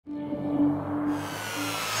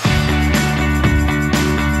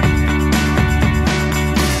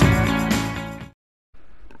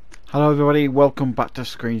Hello everybody, welcome back to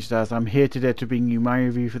Screen Stars. I'm here today to bring you my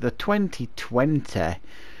review for the 2020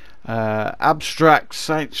 abstract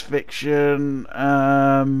science fiction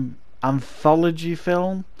anthology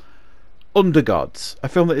film Undergods, a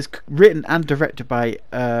film that is written and directed by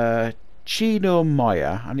Chino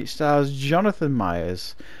Moya, and it stars Jonathan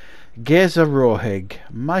Myers, Geza Rohig,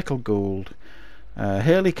 Michael Gould,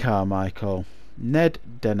 Haley Carmichael, Ned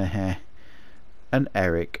Dennehy and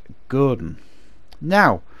Eric Gordon.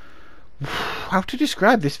 Now, how to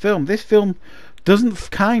describe this film? This film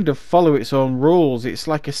doesn't kind of follow its own rules. It's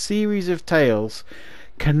like a series of tales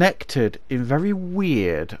connected in very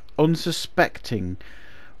weird, unsuspecting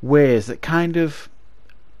ways that kind of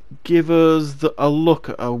give us a look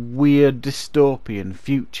at a weird dystopian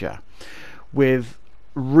future with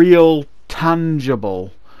real,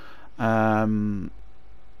 tangible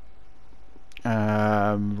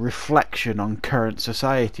reflection on current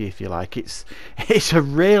society, if you like. It's a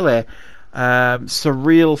really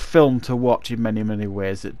surreal film to watch in many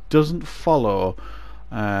ways. It doesn't follow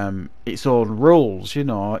its own rules. You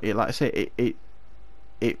know, like I say,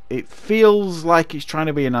 it feels like it's trying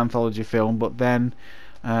to be an anthology film, but then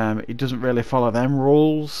it doesn't really follow them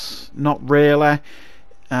rules. Not really.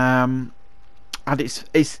 And it's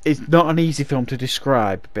not an easy film to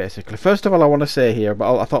describe, basically. First of all, I want to say here,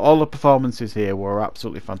 but I thought all the performances here were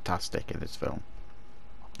absolutely fantastic in this film.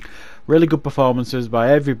 Really good performances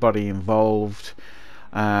by everybody involved.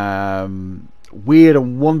 Weird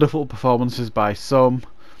and wonderful performances by some.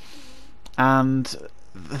 And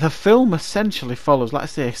the film essentially follows, like I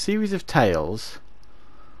say, a series of tales.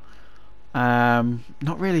 Not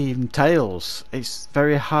really even tales. It's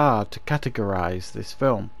very hard to categorise this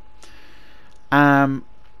film.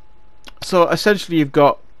 So essentially you've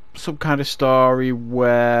got some kind of story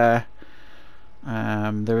where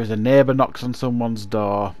there is a neighbour knocks on someone's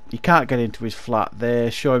door. He can't get into his flat. They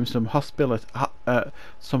show him some hospitality,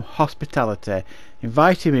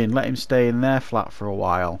 invite him in, let him stay in their flat for a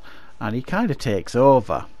while, and he kind of takes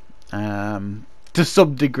over to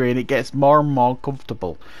some degree, and it gets more and more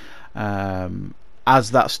comfortable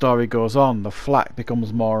as that story goes on. The flat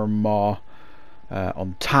becomes more and more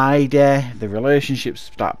untidy, the relationships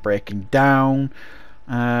start breaking down,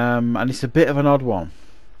 and it's a bit of an odd one.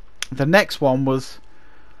 The next one was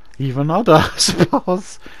even odder, I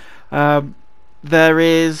suppose. There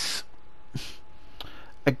is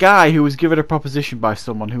a guy who was given a proposition by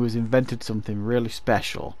someone who has invented something really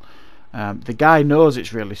special. The guy knows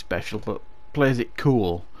it's really special but plays it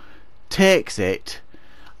cool, takes it,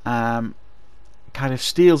 kind of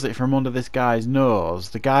steals it from under this guy's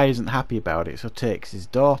nose. The guy isn't happy about it, so takes his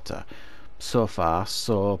daughter. So far,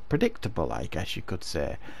 so predictable, I guess you could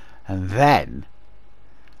say. And then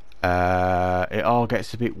it all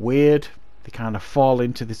gets a bit weird. They kind of fall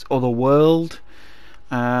into this other world,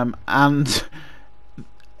 and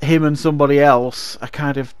him and somebody else are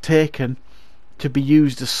kind of taken to be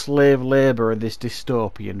used as slave labour in this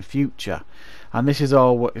dystopian future. And this is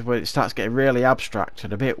all where it starts getting really abstract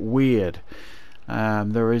and a bit weird.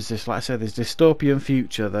 There is this, like I said, this dystopian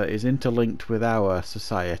future that is interlinked with our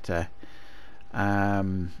society,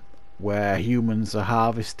 where humans are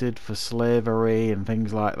harvested for slavery and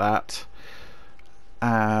things like that.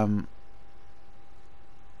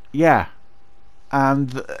 Yeah, and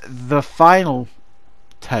the final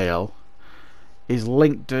tale is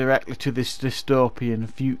linked directly to this dystopian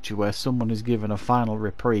future where someone is given a final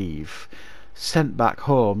reprieve, sent back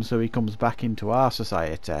home, so he comes back into our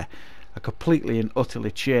society, a completely and utterly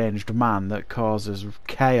changed man that causes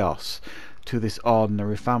chaos to this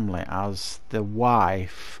ordinary family, as the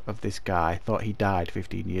wife of this guy thought he died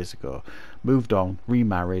 15 years ago, moved on,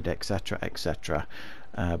 remarried, etc, etc,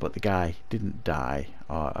 but the guy didn't die,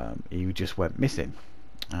 or he just went missing,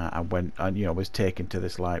 and you know, was taken to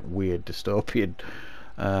this like weird dystopian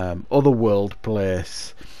otherworld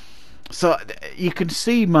place. So you can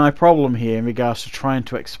see my problem here in regards to trying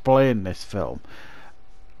to explain this film.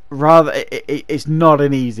 Rather, it's not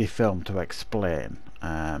an easy film to explain.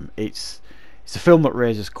 It's a film that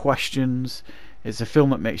raises questions. It's a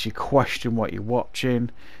film that makes you question what you're watching.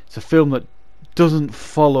 It's a film that doesn't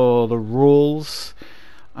follow the rules,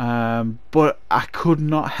 but I could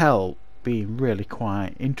not help being really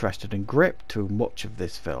quite interested and gripped to much of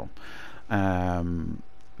this film.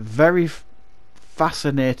 Very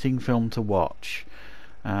fascinating film to watch,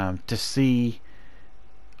 to see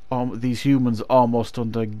these humans almost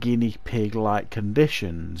under guinea pig like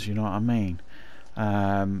conditions, you know what I mean?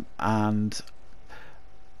 And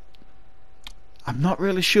I'm not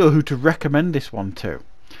really sure who to recommend this one to.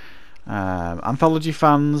 Anthology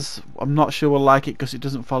fans, I'm not sure will like it because it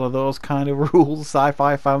doesn't follow those kind of rules.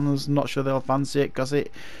 Sci-fi fans, not sure they'll fancy it because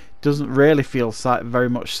it doesn't really feel very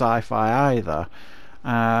much sci-fi either.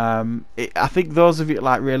 I think those of you that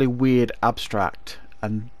like really weird, abstract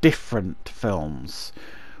and different films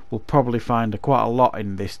will probably find quite a lot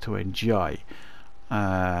in this to enjoy.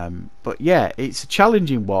 But yeah, it's a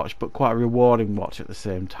challenging watch, but quite a rewarding watch at the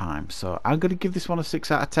same time. So I'm going to give this one a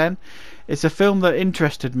 6 out of 10. It's a film that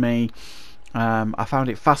interested me. I found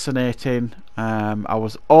it fascinating. I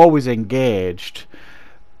was always engaged,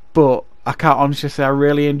 but I can't honestly say I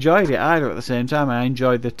really enjoyed it either at the same time. I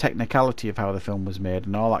enjoyed the technicality of how the film was made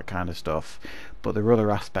and all that kind of stuff, but there were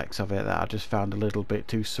other aspects of it that I just found a little bit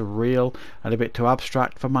too surreal and a bit too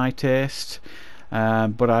abstract for my taste.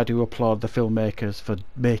 But I do applaud the filmmakers for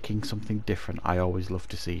making something different. I always love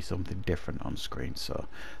to see something different on screen. So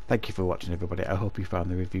thank you for watching, everybody. I hope you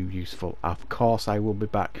found the review useful. Of course, I will be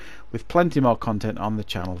back with plenty more content on the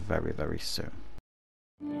channel very, very soon.